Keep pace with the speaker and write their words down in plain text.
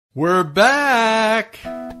We're back!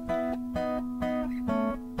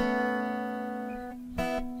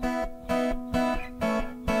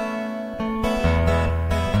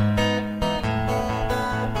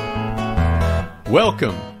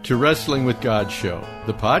 Welcome to Wrestling with God Show,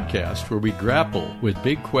 the podcast where we grapple with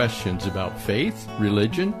big questions about faith,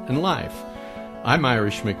 religion, and life. I'm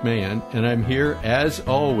Irish McMahon, and I'm here, as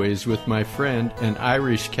always, with my friend and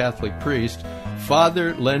Irish Catholic priest,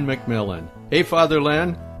 Father Len McMillan. Hey, Father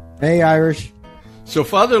Len. Hey, Irish. So,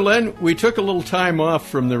 Father Len, we took a little time off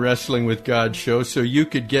from the Wrestling with God show so you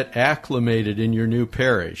could get acclimated in your new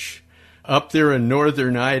parish. Up there in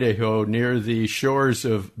northern Idaho near the shores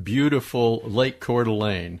of beautiful Lake Coeur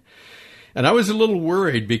d'Alene. And I was a little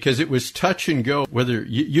worried because it was touch and go whether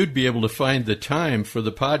you'd be able to find the time for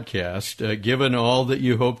the podcast, given all that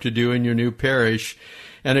you hope to do in your new parish.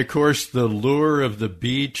 And, of course, the lure of the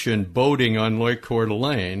beach and boating on Lake Coeur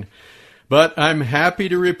d'Alene. But I'm happy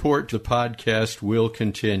to report the podcast will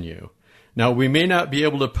continue. Now, we may not be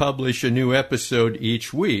able to publish a new episode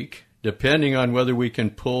each week, depending on whether we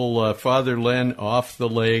can pull Father Len off the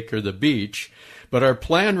lake or the beach, but our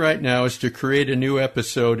plan right now is to create a new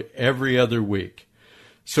episode every other week.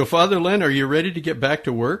 So, Father Len, are you ready to get back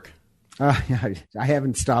to work? I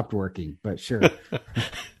haven't stopped working, but sure.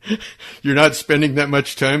 You're not spending that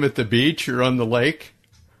much time at the beach or on the lake?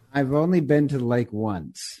 I've only been to the lake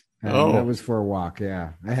once. That was for a walk,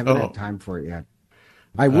 yeah. I haven't had time for it yet.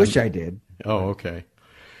 I wish I did. Oh, okay.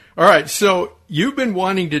 All right, so you've been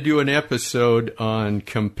wanting to do an episode on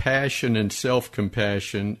compassion and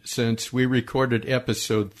self-compassion since we recorded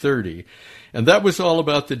episode 30, and that was all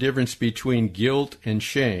about the difference between guilt and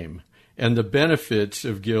shame, and the benefits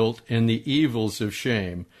of guilt and the evils of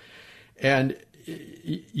shame. And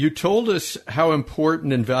you told us how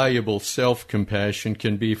important and valuable self-compassion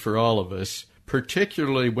can be for all of us,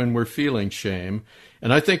 particularly when we're feeling shame,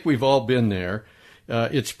 and I think we've all been there.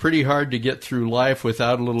 It's pretty hard to get through life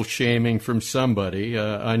without a little shaming from somebody.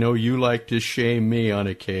 I know you like to shame me on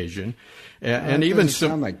occasion, and even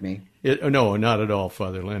sound like me. No, not at all,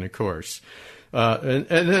 Father Len, of course. And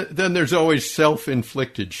then there's always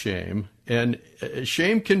self-inflicted shame, and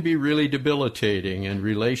shame can be really debilitating and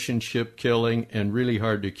relationship killing and really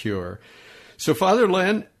hard to cure. So, Father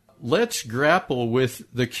Len, let's grapple with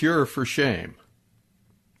the cure for shame.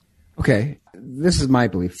 Okay, this is my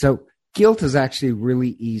belief. So guilt is actually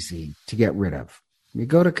really easy to get rid of. You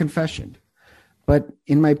go to confession. But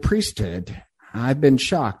in my priesthood, I've been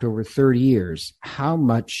shocked over 30 years how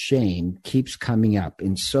much shame keeps coming up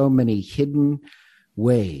in so many hidden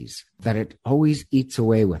ways that it always eats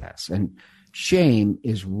away with us. And shame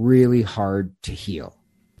is really hard to heal.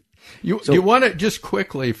 You want to just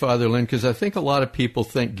quickly, Father Len, because I think a lot of people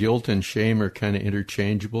think guilt and shame are kind of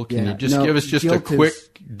interchangeable. Can you just give us just a quick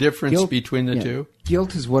difference between the two?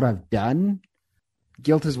 Guilt is what I've done.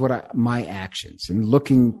 Guilt is my actions and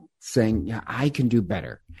looking, saying, yeah, I can do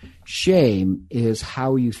better. Shame is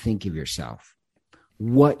how you think of yourself,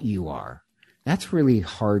 what you are. That's really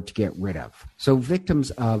hard to get rid of. So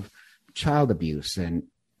victims of child abuse and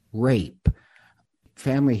rape,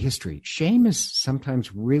 family history, shame is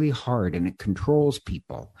sometimes really hard and it controls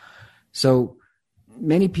people. So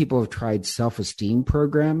many people have tried self-esteem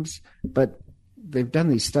programs, but they've done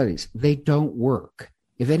these studies. They don't work.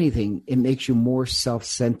 If anything, it makes you more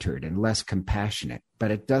self-centered and less compassionate, but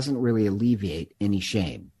it doesn't really alleviate any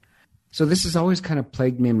shame. So this has always kind of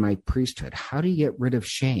plagued me in my priesthood. How do you get rid of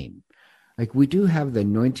shame? Like, we do have the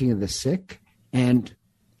anointing of the sick, and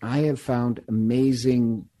I have found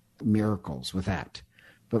amazing miracles with that.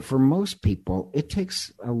 But for most people, it takes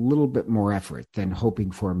a little bit more effort than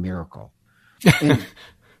hoping for a miracle. And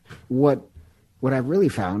what I've really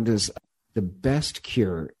found is the best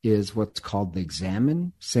cure is what's called the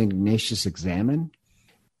Examen, St. Ignatius Examen.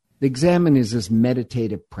 The Examen is this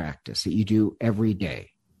meditative practice that you do every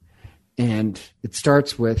day. And it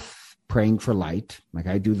starts with praying for light, like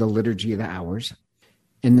I do the Liturgy of the Hours.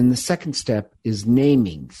 And then the second step is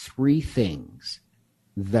naming 3 things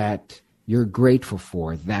that you're grateful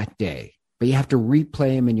for that day. But you have to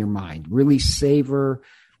replay them in your mind, really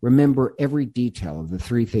remember every detail of the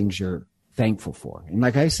 3 things you're thankful for. And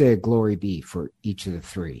like I say, a glory be for each of the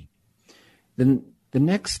 3. Then the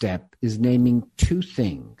next step is naming 2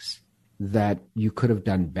 things that you could have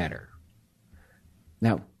done better.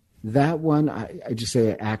 Now, that one, I just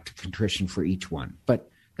say an act of contrition for each one, but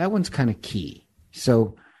that one's kind of key.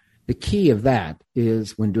 So the key of that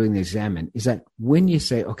is, when doing the Examen, is that when you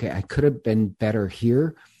say, okay, I could have been better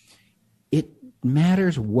here, it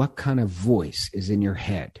matters what kind of voice is in your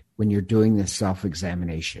head when you're doing this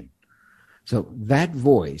self-examination. So that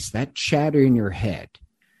voice, that chatter in your head,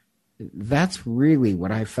 that's really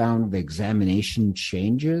what I found the examination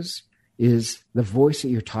changes is the voice that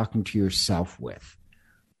you're talking to yourself with.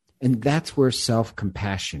 And that's where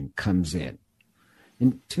self-compassion comes in.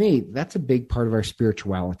 And to me, that's a big part of our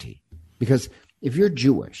spirituality. Because if you're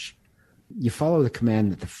Jewish, you follow the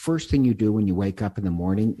command that the first thing you do when you wake up in the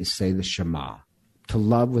morning is say the Shema, to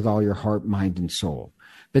love with all your heart, mind, and soul.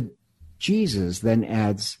 But Jesus then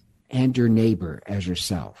adds, and your neighbor as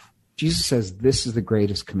yourself. Jesus says this is the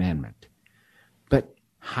greatest commandment. But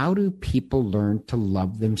how do people learn to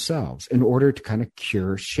love themselves in order to kind of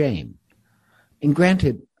cure shame? And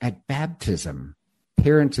granted, at baptism,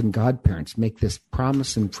 parents and godparents make this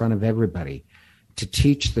promise in front of everybody to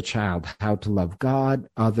teach the child how to love God,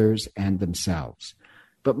 others, and themselves.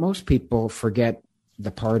 But most people forget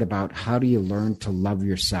the part about how do you learn to love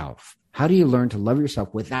yourself? How do you learn to love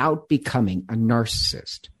yourself without becoming a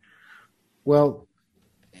narcissist? Well,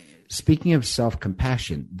 speaking of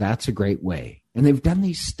self-compassion, that's a great way. And they've done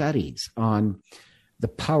these studies on the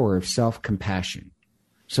power of self-compassion.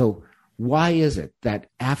 So why is it that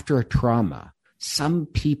after a trauma, some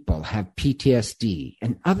people have PTSD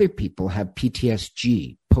and other people have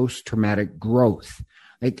PTSG, post-traumatic growth?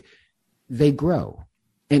 Like, they grow.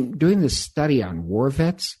 And doing this study on war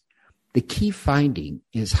vets, the key finding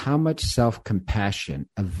is how much self-compassion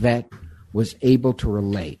a vet was able to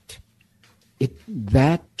relate.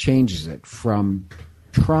 That changes it from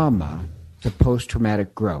trauma to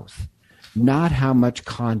post-traumatic growth, not how much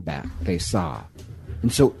combat they saw.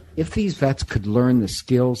 And so if these vets could learn the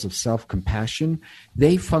skills of self-compassion,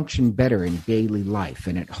 they function better in daily life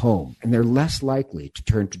and at home, and they're less likely to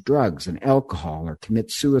turn to drugs and alcohol or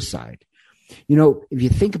commit suicide. You know, if you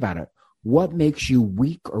think about it, what makes you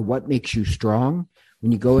weak or what makes you strong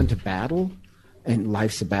when you go into battle, and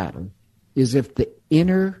life's a battle, is if the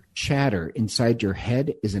inner chatter inside your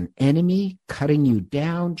head is an enemy cutting you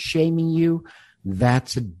down, shaming you,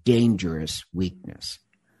 that's a dangerous weakness.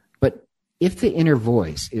 But if the inner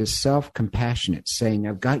voice is self-compassionate, saying,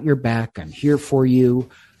 I've got your back, I'm here for you,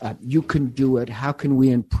 you can do it, how can we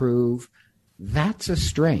improve? That's a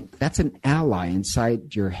strength. That's an ally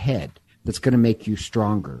inside your head that's going to make you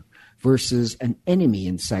stronger versus an enemy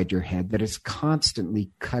inside your head that is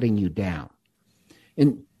constantly cutting you down.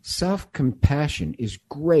 And self-compassion is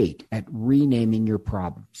great at renaming your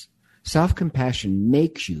problems. Self-compassion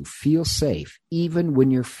makes you feel safe even when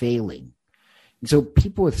you're failing. And so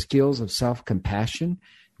people with skills of self-compassion,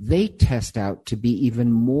 they test out to be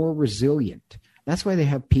even more resilient. That's why they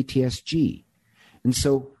have PTSD. And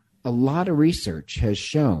so a lot of research has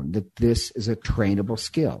shown that this is a trainable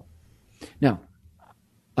skill. Now,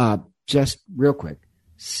 just real quick,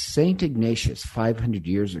 St. Ignatius, 500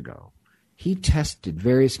 years ago, he tested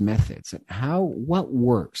various methods at what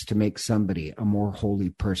works to make somebody a more holy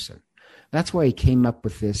person. That's why he came up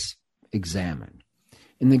with this Examen.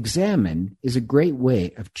 And the Examen is a great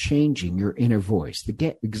way of changing your inner voice.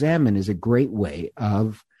 The Examen is a great way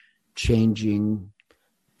of changing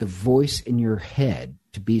the voice in your head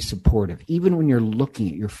to be supportive, even when you're looking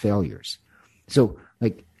at your failures. So,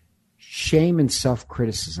 like, shame and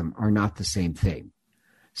self-criticism are not the same thing.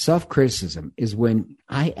 Self-criticism is when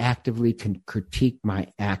I actively can critique my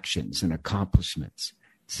actions and accomplishments.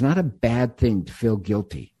 It's not a bad thing to feel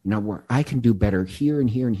guilty. You know, where I can do better here and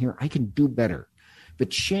here and here, I can do better.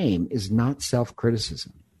 But shame is not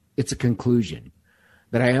self-criticism. It's a conclusion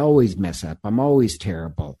that I always mess up. I'm always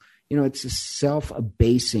terrible. You know, it's a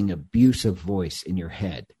self-abasing, abusive voice in your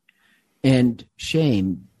head. And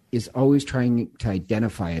shame is always trying to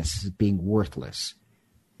identify us as being worthless.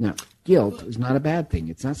 Now, guilt is not a bad thing.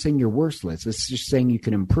 It's not saying you're worthless. It's just saying you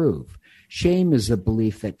can improve. Shame is the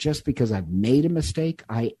belief that just because I've made a mistake,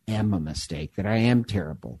 I am a mistake, that I am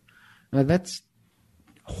terrible. Now, that's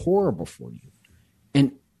horrible for you.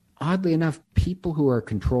 And oddly enough, people who are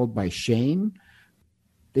controlled by shame,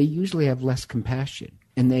 they usually have less compassion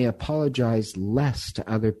and they apologize less to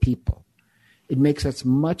other people. It makes us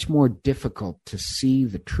much more difficult to see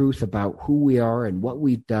the truth about who we are and what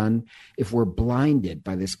we've done if we're blinded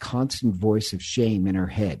by this constant voice of shame in our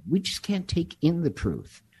head. We just can't take in the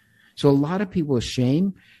truth. So a lot of people with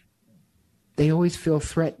shame, they always feel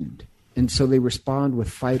threatened. And so they respond with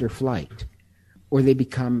fight or flight. Or they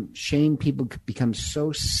people become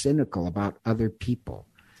so cynical about other people.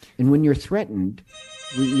 And when you're threatened,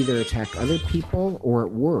 we either attack other people or,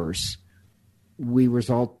 at worse, we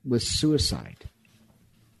result with suicide.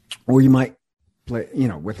 Or you might play,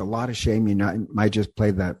 with a lot of shame, might just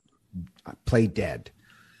play dead.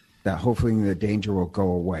 That hopefully the danger will go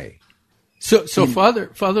away. So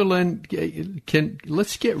Father Len,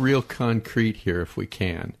 let's get real concrete here if we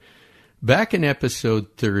can. Back in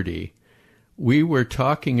episode 30, we were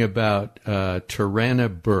talking about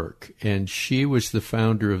Tarana Burke, and she was the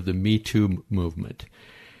founder of the Me Too movement.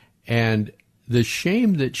 And the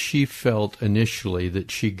shame that she felt initially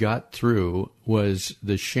that she got through was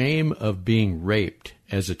the shame of being raped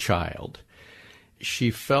as a child.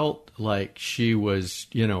 She felt like she was,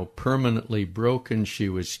 permanently broken. She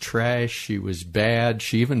was trash. She was bad.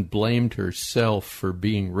 She even blamed herself for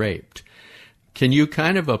being raped. Can you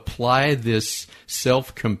kind of apply this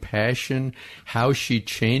self-compassion, how she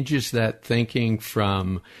changes that thinking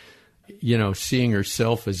from, seeing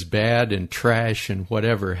herself as bad and trash and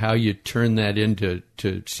whatever, how you turn that into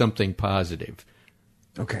something positive?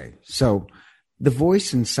 Okay, so the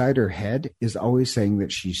voice inside her head is always saying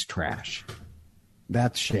that she's trash.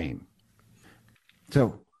 That's shame.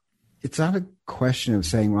 So it's not a question of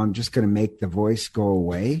saying, well, I'm just going to make the voice go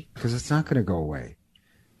away, because it's not going to go away.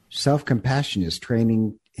 Self-compassion is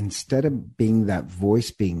training, instead of being that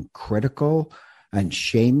voice being critical and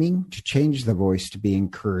shaming, to change the voice to be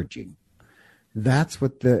encouraging. That's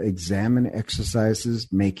what the examine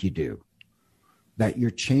exercises make you do. That you're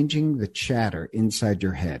changing the chatter inside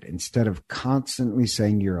your head. Instead of constantly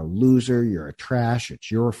saying you're a loser, you're a trash,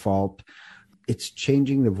 it's your fault. It's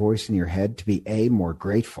changing the voice in your head to be more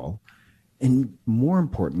grateful. And more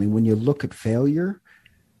importantly, when you look at failure,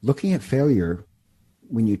 looking at failure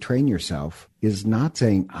when you train yourself is not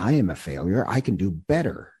saying, I am a failure, I can do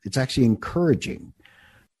better. It's actually encouraging.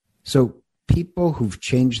 So people who've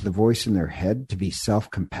changed the voice in their head to be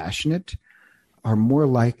self-compassionate are more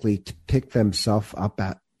likely to pick themselves up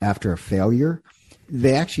after a failure.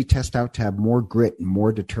 They actually test out to have more grit and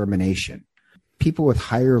more determination. People with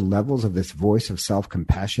higher levels of this voice of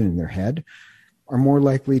self-compassion in their head are more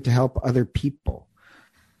likely to help other people.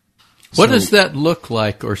 What does that look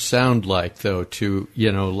like or sound like, though, to,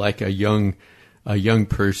 like a young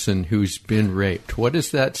person who's been raped? What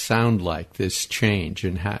does that sound like, this change?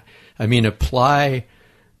 And how, apply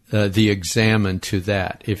the examine to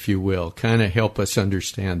that, if you will. Kind of help us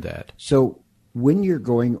understand that. So when you're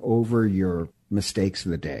going over your mistakes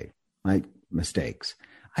of the day, like mistakes,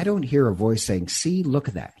 I don't hear a voice saying, see, look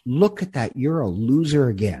at that. Look at that. You're a loser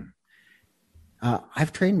again.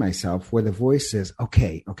 I've trained myself where the voice says,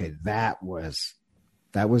 okay, that was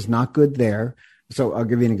not good there. So I'll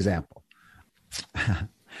give you an example.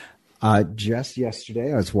 Just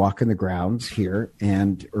yesterday, I was walking the grounds here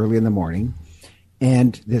and early in the morning,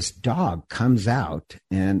 and this dog comes out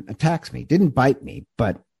and attacks me. Didn't bite me,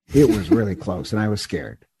 but it was really close, and I was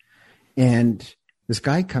scared. And this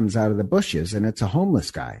guy comes out of the bushes, and it's a homeless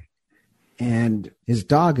guy. And his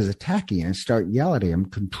dog is attacking, and I start yelling at him,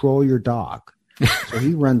 control your dog. So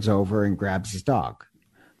he runs over and grabs his dog.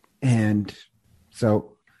 And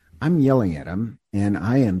so I'm yelling at him, and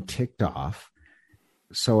I am ticked off.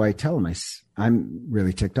 So I tell him, I'm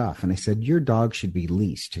really ticked off. And I said, your dog should be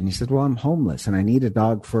leashed. And he said, well, I'm homeless, and I need a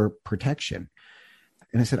dog for protection.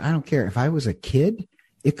 And I said, I don't care. If I was a kid,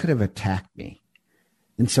 it could have attacked me.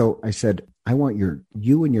 And so I said, I want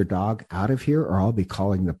you and your dog out of here, or I'll be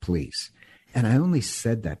calling the police. And I only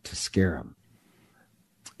said that to scare him.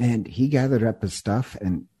 And he gathered up his stuff,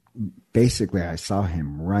 and basically I saw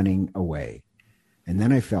him running away. And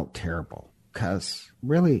then I felt terrible, because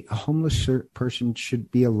really a homeless person should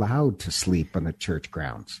be allowed to sleep on the church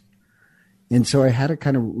grounds. And so I had to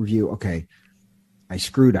kind of review, okay, I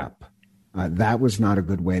screwed up. That was not a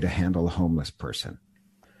good way to handle a homeless person.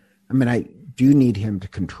 I do need him to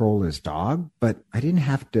control his dog, but I didn't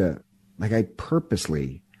have to, I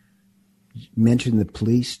purposely mentioned the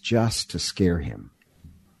police just to scare him.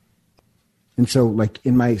 And so,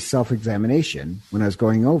 in my self-examination, when I was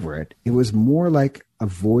going over it, it was more like a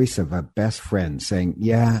voice of a best friend saying,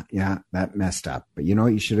 yeah, that messed up. But you know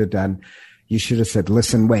what you should have done? You should have said,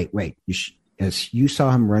 listen, wait. As you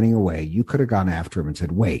saw him running away, you could have gone after him and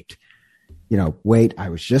said, wait, I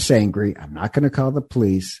was just angry. I'm not going to call the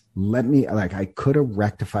police. I could have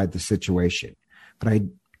rectified the situation. But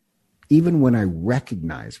even when I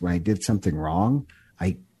recognized when I did something wrong,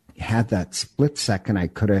 I had that split second. I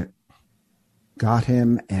could have got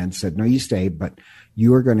him and said, no, you stay, but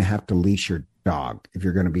you are going to have to leash your dog if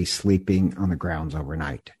you're going to be sleeping on the grounds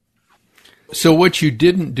overnight. So what you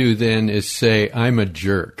didn't do then is say, I'm a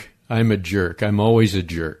jerk. I'm always a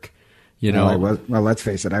jerk. Well, let's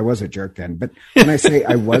face it, I was a jerk then. But when I say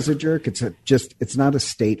I was a jerk, it's not a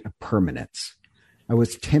state of permanence. I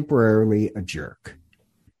was temporarily a jerk.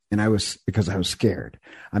 And because I was scared.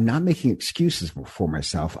 I'm not making excuses for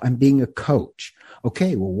myself. I'm being a coach.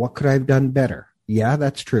 Okay, well, what could I have done better? Yeah,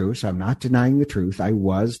 that's true. So I'm not denying the truth. I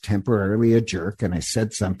was temporarily a jerk, and I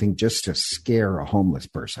said something just to scare a homeless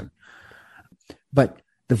person. But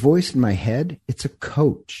the voice in my head, it's a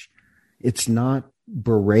coach. It's not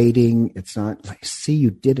berating. It's not like, see,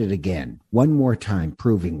 you did it again. One more time,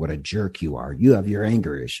 proving what a jerk you are. You have your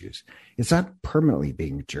anger issues. It's not permanently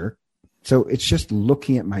being a jerk. So it's just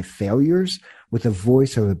looking at my failures with the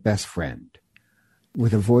voice of a best friend,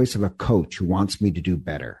 with a voice of a coach who wants me to do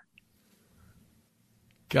better.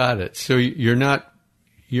 Got it. So you're not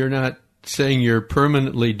saying you're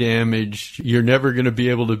permanently damaged. You're never going to be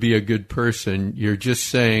able to be a good person. You're just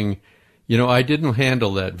saying, I didn't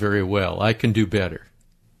handle that very well. I can do better.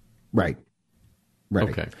 Right.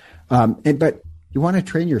 Okay. But you want to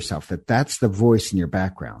train yourself that's the voice in your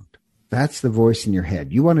background. That's the voice in your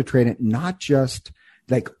head. You want to train it not just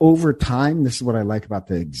like over time. This is what I like about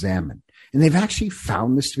the Examine. And they've actually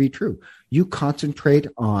found this to be true. You concentrate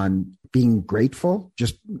on being grateful,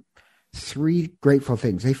 just 3 grateful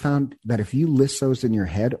things. They found that if you list those in your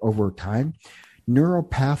head over time, neural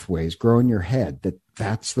pathways grow in your head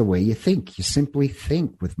that's the way you think. You simply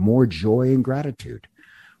think with more joy and gratitude.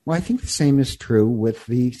 Well, I think the same is true with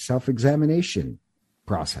the self-examination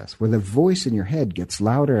process, where the voice in your head gets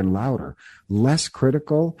louder and louder, less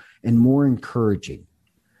critical and more encouraging.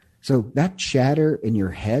 So that chatter in your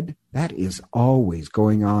head, that is always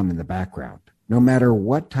going on in the background, no matter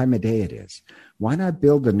what time of day it is. Why not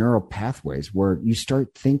build the neural pathways where you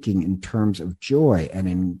start thinking in terms of joy and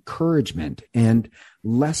encouragement and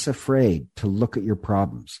less afraid to look at your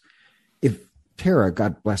problems? If Tara,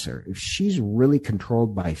 God bless her, if she's really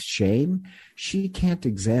controlled by shame, she can't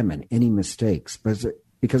examine any mistakes because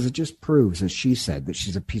it just proves, as she said, that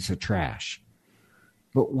she's a piece of trash.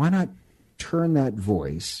 But why not turn that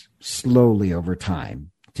voice slowly over time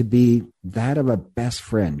to be that of a best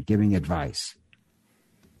friend giving advice?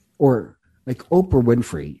 Or like Oprah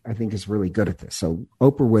Winfrey, I think is really good at this. So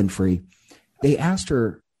Oprah Winfrey, they asked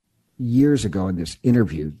her years ago in this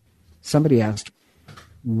interview, somebody asked,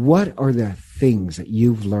 what are the things that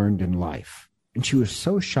you've learned in life? And she was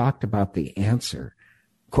so shocked about the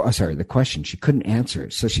question. She couldn't answer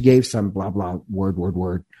it. So she gave some blah, blah, word,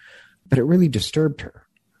 but it really disturbed her.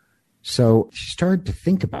 So she started to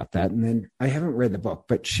think about that. And then I haven't read the book,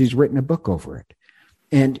 but she's written a book over it.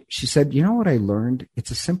 And she said, you know what I learned? It's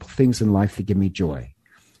the simple things in life that give me joy.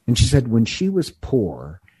 And she said when she was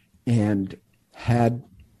poor and had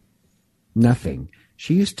nothing,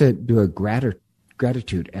 she used to do a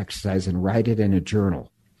gratitude exercise and write it in a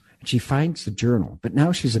journal. And she finds the journal, but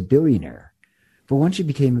now she's a billionaire. But once she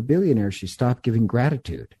became a billionaire, she stopped giving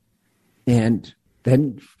gratitude. And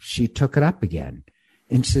then she took it up again.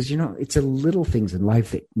 And she says, it's the little things in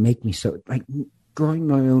life that make me so, like growing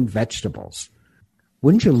my own vegetables.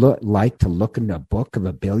 Wouldn't you like to look in a book of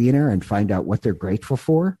a billionaire and find out what they're grateful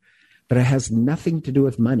for? But it has nothing to do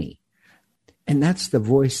with money. And that's the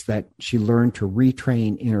voice that she learned to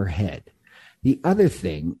retrain in her head. The other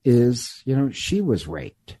thing is, she was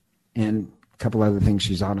raped. And a couple other things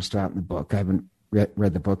she's honest about in the book. I haven't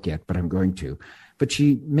read the book yet, but I'm going to. But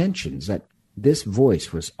she mentions that this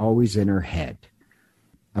voice was always in her head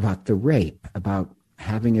about the rape, about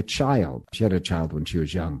having a child. She had a child when she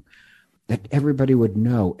was young, that everybody would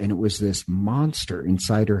know. And it was this monster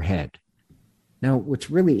inside her head. Now, what's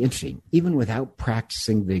really interesting, even without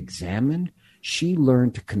practicing the Examine, she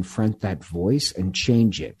learned to confront that voice and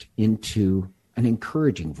change it into an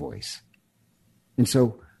encouraging voice. And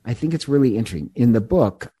so I think it's really interesting. In the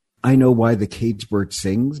book, I Know Why the Caged Bird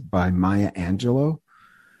Sings by Maya Angelou.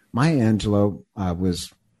 Maya Angelou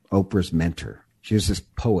was Oprah's mentor. She was this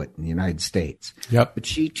poet in the United States. Yep. But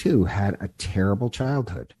she, too, had a terrible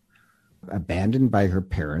childhood. Abandoned by her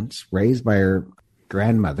parents, raised by her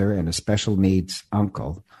grandmother and a special needs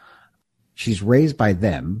uncle. She's raised by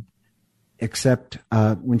them, except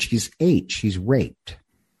when she's 8, she's raped.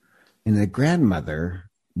 And the grandmother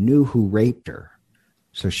knew who raped her.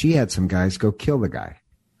 So she had some guys go kill the guy.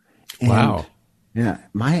 And, wow. Yeah,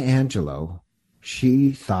 Maya Angelou,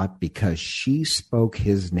 she thought because she spoke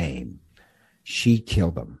his name, she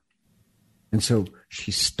killed him. And so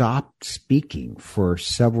she stopped speaking for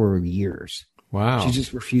several years. Wow. She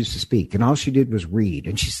just refused to speak. And all she did was read.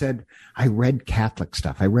 And she said, I read Catholic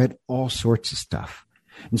stuff. I read all sorts of stuff.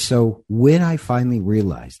 And so when I finally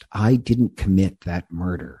realized I didn't commit that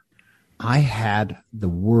murder, I had the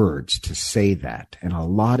words to say that and a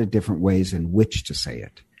lot of different ways in which to say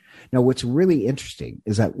it. Now, what's really interesting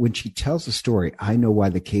is that when she tells the story, I Know Why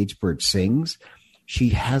the Caged Bird Sings, she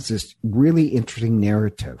has this really interesting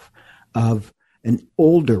narrative of an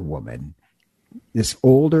older woman, this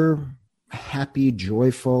older, happy,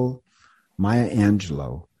 joyful Maya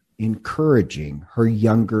Angelou encouraging her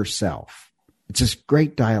younger self. It's this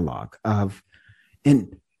great dialogue of,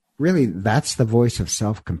 and really, that's the voice of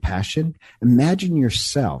self-compassion. Imagine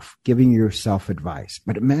yourself giving yourself advice,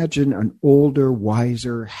 but imagine an older,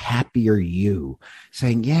 wiser, happier you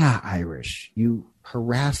saying, yeah, Irish, you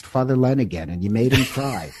harassed Father Len again and you made him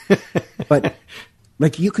cry. But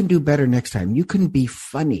like, you can do better next time. You can be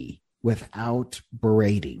funny without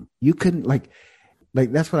berating. You can like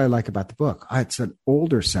that's what I like about the book. It's an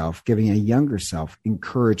older self giving a younger self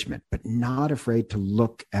encouragement, but not afraid to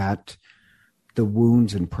look at the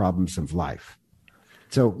wounds and problems of life.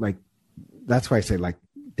 So like, that's why I say like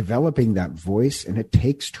developing that voice, and it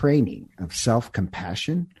takes training of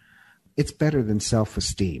self-compassion. It's better than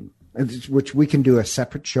self-esteem, which we can do a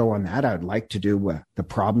separate show on that. I'd like to do the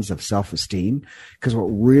problems of self-esteem, because what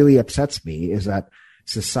really upsets me is that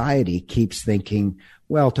society keeps thinking,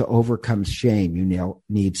 well, to overcome shame, you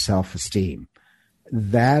need self-esteem.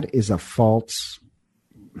 That is a false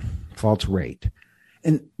rate.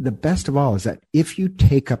 And the best of all is that if you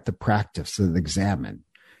take up the practice of the examen,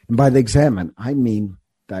 and by the examen, I mean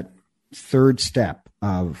that third step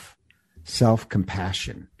of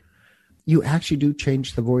self-compassion, you actually do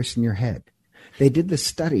change the voice in your head. They did this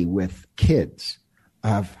study with kids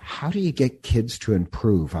of how do you get kids to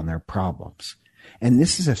improve on their problems? And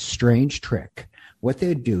this is a strange trick. What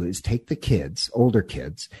they do is take the kids, older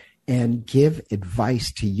kids, and give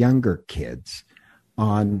advice to younger kids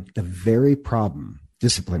on the very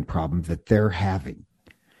discipline problem that they're having.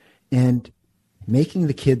 And making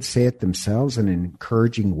the kids say it themselves in an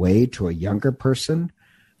encouraging way to a younger person,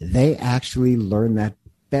 they actually learn that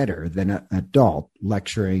better than an adult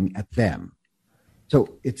lecturing at them.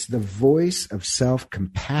 So it's the voice of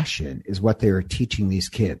self-compassion is what they are teaching these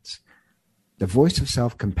kids. The voice of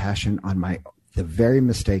self-compassion on the very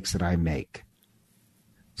mistakes that I make.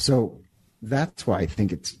 So that's why I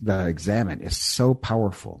think the examen is so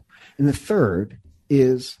powerful. And the third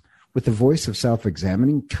is with the voice of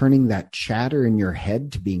self-examining, turning that chatter in your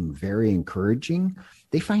head to being very encouraging.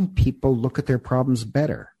 They find people look at their problems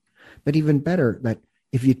better. But even better, that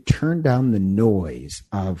if you turn down the noise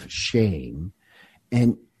of shame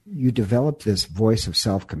and you develop this voice of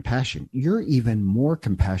self-compassion, you're even more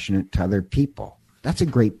compassionate to other people. That's a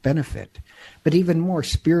great benefit. But even more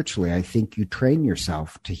spiritually, I think you train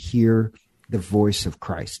yourself to hear the voice of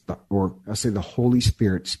Christ, or I'll say the Holy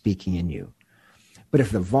Spirit speaking in you. But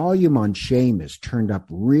if the volume on shame is turned up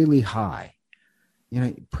really high,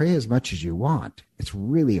 pray as much as you want. It's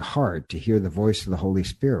really hard to hear the voice of the Holy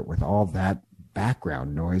Spirit with all that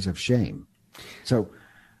background noise of shame. So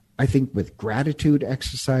I think with gratitude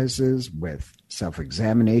exercises, with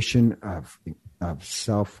self-examination of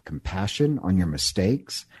self-compassion on your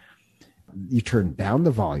mistakes, you turn down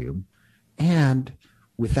the volume. And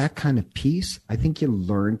with that kind of peace, I think you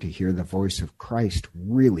learn to hear the voice of Christ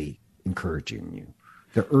really encouraging you,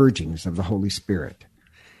 the urgings of the Holy Spirit.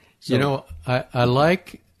 So, I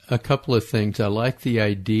like a couple of things. I like the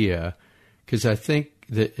idea, because I think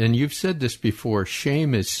that, and you've said this before,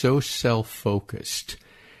 shame is so self-focused.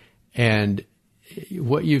 And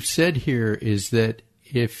what you've said here is that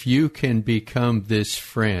if you can become this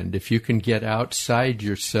friend, if you can get outside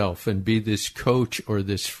yourself and be this coach or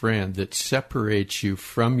this friend that separates you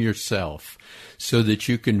from yourself so that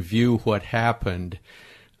you can view what happened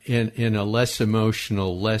in a less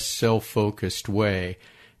emotional, less self-focused way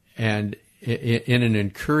and in an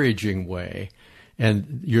encouraging way.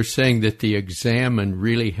 And you're saying that the examen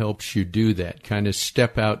really helps you do that, kind of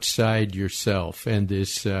step outside yourself and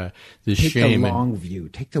this shame. Take the long view.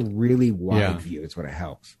 Take the really wide view is what it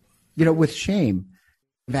helps. With shame,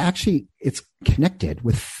 it's connected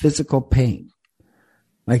with physical pain.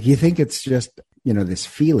 Like you think it's just, this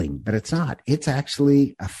feeling, but it's not. It's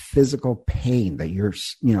actually a physical pain that you're,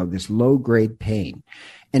 this low-grade pain.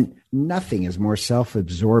 And nothing is more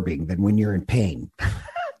self-absorbing than when you're in pain.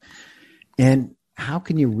 And how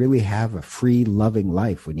can you really have a free, loving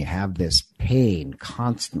life when you have this pain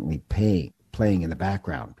constantly playing in the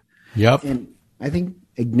background? Yep. And I think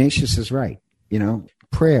Ignatius is right.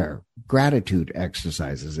 Prayer, gratitude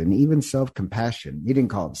exercises, and even self-compassion. He didn't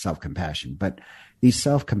call it self-compassion, but these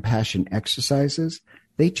self-compassion exercises,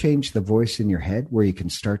 they change the voice in your head where you can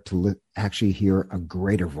start to actually hear a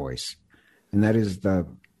greater voice. And that is the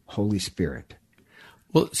Holy Spirit.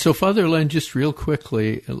 Well, so Father Len, just real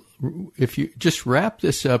quickly, if you just wrap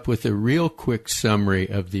this up with a real quick summary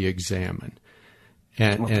of the examen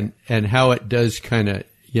and how it does kind of,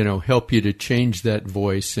 help you to change that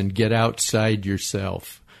voice and get outside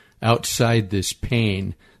yourself, outside this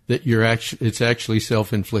pain that it's actually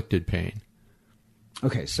self-inflicted pain.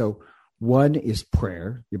 Okay, so one is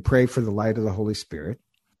prayer. You pray for the light of the Holy Spirit.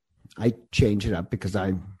 I change it up because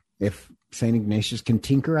if St. Ignatius can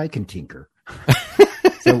tinker, I can tinker.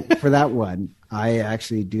 So for that one, I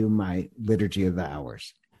actually do my Liturgy of the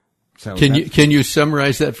Hours. So can you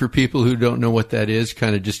summarize that for people who don't know what that is?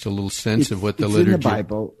 Kind of just a little sense of what the liturgy. In the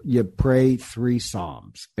Bible, you pray 3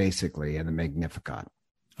 Psalms basically and the Magnificat.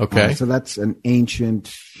 Okay, so that's an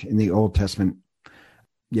ancient in the Old Testament.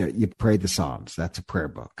 Yeah, you pray the Psalms. That's a prayer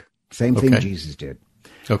book. Same thing Jesus did.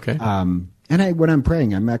 Okay. And when I'm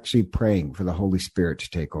praying, I'm actually praying for the Holy Spirit to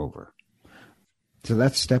take over. So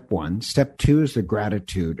that's step 1. Step 2 is the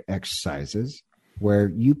gratitude exercises, where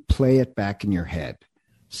you play it back in your head.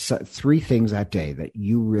 3 things that day that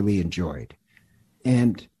you really enjoyed.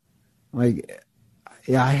 And I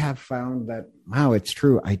have found that, wow, it's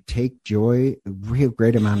true. I take joy, a real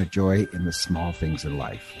great amount of joy in the small things in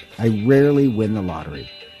life. I rarely win the lottery,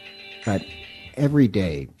 but every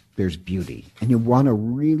day there's beauty, and you want to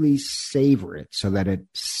really savor it so that it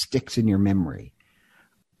sticks in your memory.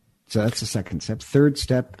 So that's the second step. Third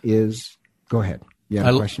step is, go ahead. You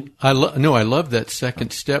have a question? I love that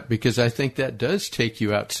second step, because I think that does take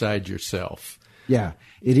you outside yourself. Yeah,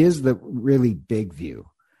 it is the really big view.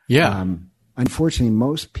 Yeah. Unfortunately,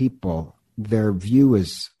 most people, their view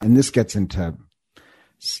is, and this gets into,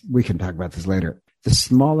 we can talk about this later. The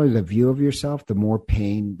smaller the view of yourself, the more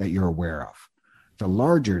pain that you're aware of. The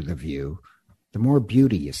larger the view, the more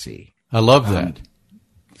beauty you see. I love that.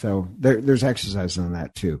 So there's exercise on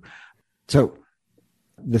that too. So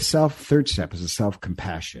the third step is a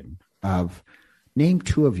self-compassion of name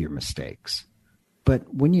 2 of your mistakes.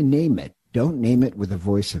 But when you name it, don't name it with a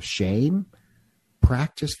voice of shame.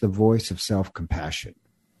 Practice the voice of self-compassion.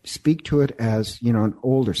 Speak to it as, an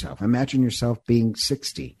older self. Imagine yourself being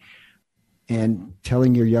 60 and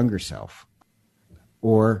telling your younger self.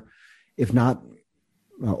 Or if not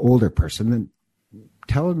an older person, then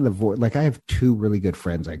tell them the voice. Like, I have 2 really good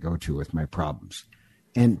friends I go to with my problems.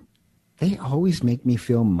 And they always make me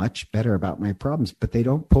feel much better about my problems, but they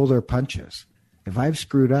don't pull their punches. If I've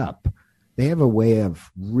screwed up, they have a way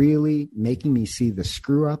of really making me see the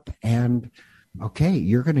screw up and, okay,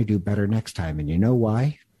 you're going to do better next time. And you know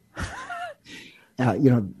why?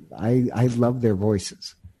 I love their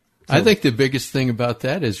voices. So, I think the biggest thing about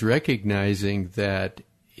that is recognizing that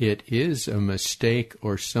it is a mistake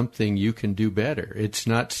or something you can do better. It's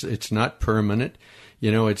not permanent.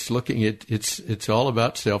 It's all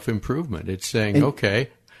about self-improvement. It's saying, okay,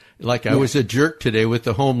 like I was a jerk today with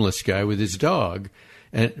the homeless guy with his dog,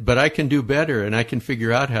 but I can do better, and I can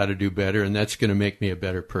figure out how to do better, and that's going to make me a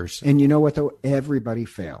better person. And you know what, though? Everybody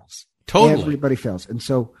fails. Totally. Everybody fails. And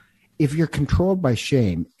so if you're controlled by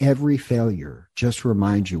shame, every failure just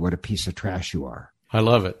reminds you what a piece of trash you are. I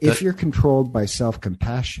love it. If you're controlled by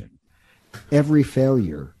self-compassion, every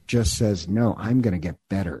failure just says, no, I'm going to get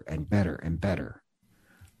better and better and better.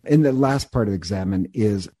 And the last part of Examine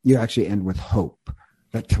is you actually end with hope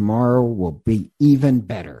that tomorrow will be even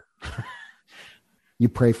better. You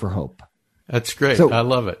pray for hope. That's great. So, I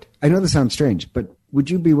love it. I know this sounds strange, but would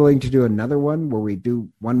you be willing to do another one where we do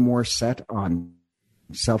one more set on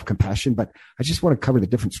self-compassion? But I just want to cover the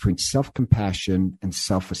difference between self-compassion and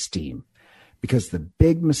self-esteem. Because the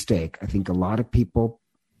big mistake I think a lot of people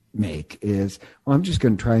make is, well, I'm just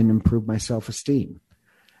going to try and improve my self-esteem.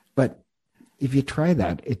 But if you try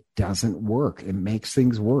that, it doesn't work. It makes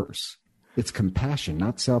things worse. It's compassion,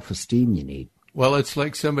 not self-esteem you need. Well, it's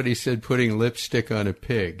like somebody said putting lipstick on a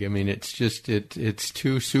pig. I mean, it's just, it's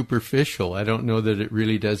too superficial. I don't know that it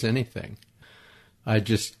really does anything. I'd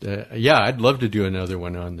love to do another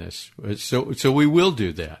one on this. So we will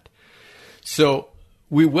do that. So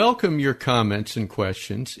we welcome your comments and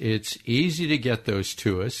questions. It's easy to get those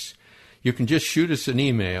to us. You can just shoot us an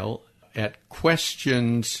email at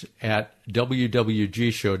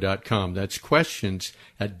questions@wwgshow.com. That's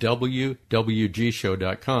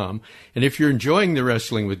questions@wwgshow.com. And if you're enjoying the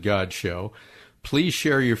Wrestling with God show, please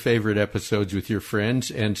share your favorite episodes with your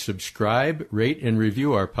friends and subscribe, rate, and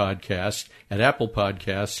review our podcast at Apple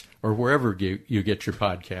Podcasts or wherever you get your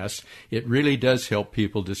podcasts. It really does help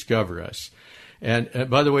people discover us. And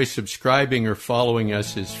by the way, subscribing or following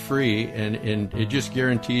us is free, and it just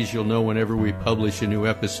guarantees you'll know whenever we publish a new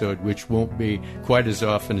episode, which won't be quite as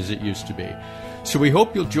often as it used to be. So we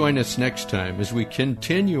hope you'll join us next time as we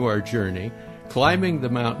continue our journey, climbing the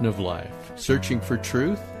mountain of life, searching for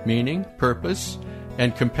truth, meaning, purpose,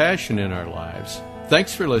 and compassion in our lives.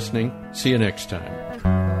 Thanks for listening. See you next time.